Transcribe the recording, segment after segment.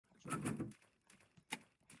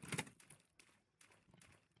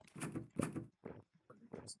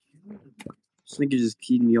This nigga just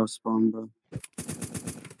keyed me off spawn, bro.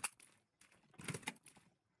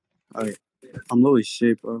 Alright. I'm low as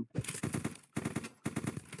shit, bro.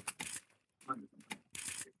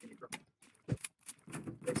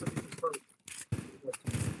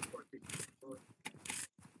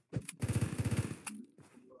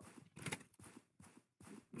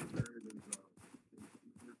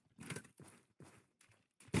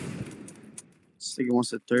 This nigga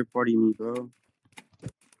wants to third party me, bro.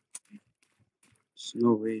 There's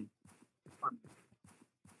no way.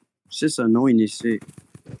 It's just annoying as shit.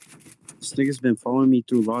 This nigga's been following me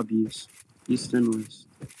through lobbies. He's sinless.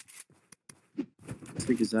 This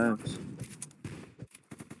nigga's ass.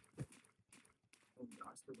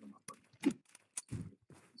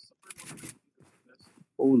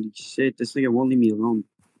 Holy shit, this nigga won't leave me alone.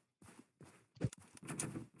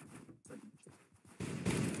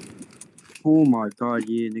 Oh my god,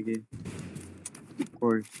 yeah, nigga. Of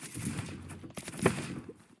course.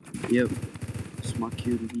 Yep. It's my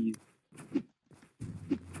cue to leave.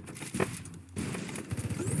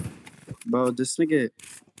 Bro, this nigga.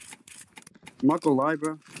 I'm not gonna lie,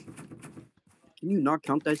 bro. Can you not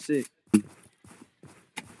count that shit?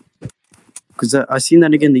 Cause I seen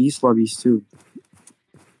that nigga in the East lobbies too.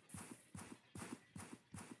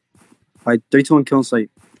 Alright, 3, 2, 1, kill on site.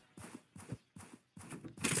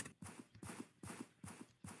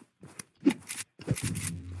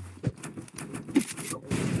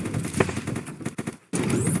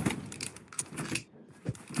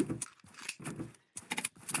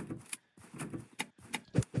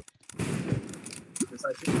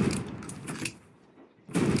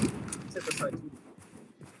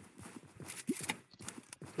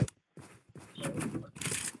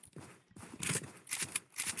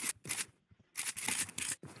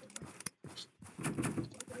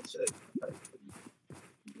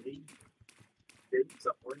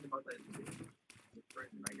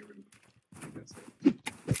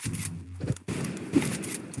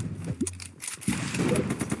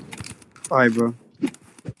 Alright, bro.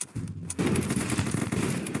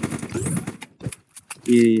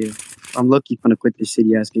 Yeah. I'm lucky finna quit this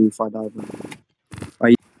shitty ass game $5, bro.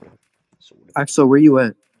 Alright. Axel, where you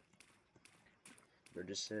at? Bro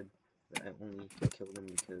just said that I only killed him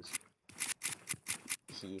because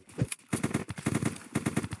he...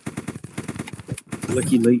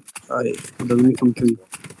 Lucky late. Alright, let me come kill you.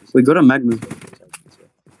 Wait, go to Magma.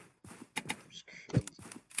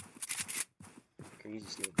 Crazy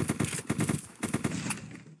stuff.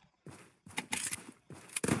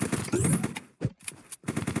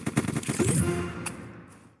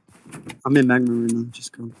 I'm in Magma right now.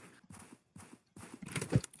 Just go.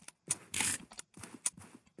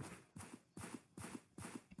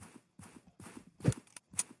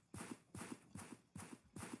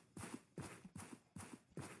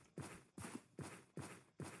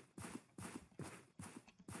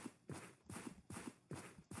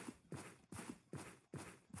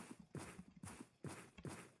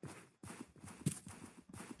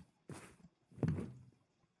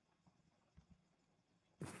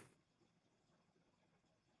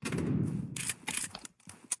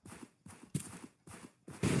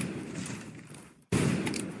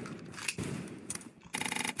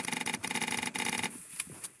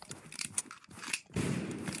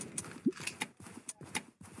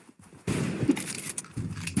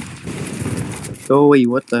 Oh, wait,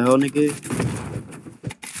 what the hell, nigga?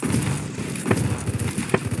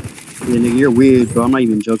 Yeah, nigga, you're weird, bro. I'm not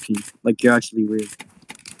even joking. Like, you're actually weird.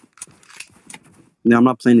 No, I'm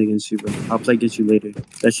not playing against you, bro. I'll play against you later.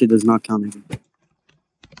 That shit does not count, nigga.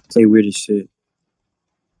 Play weird as shit.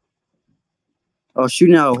 Oh,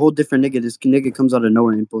 shooting out a whole different nigga. This nigga comes out of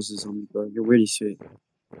nowhere and imposes on me, bro. You're weird as shit.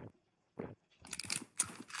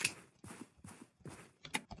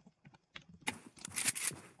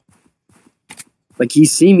 Like, he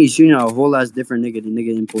see me shooting out a whole ass different nigga. The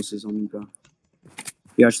nigga impulses on me, bro.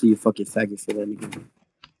 You're actually a fucking faggot for that nigga.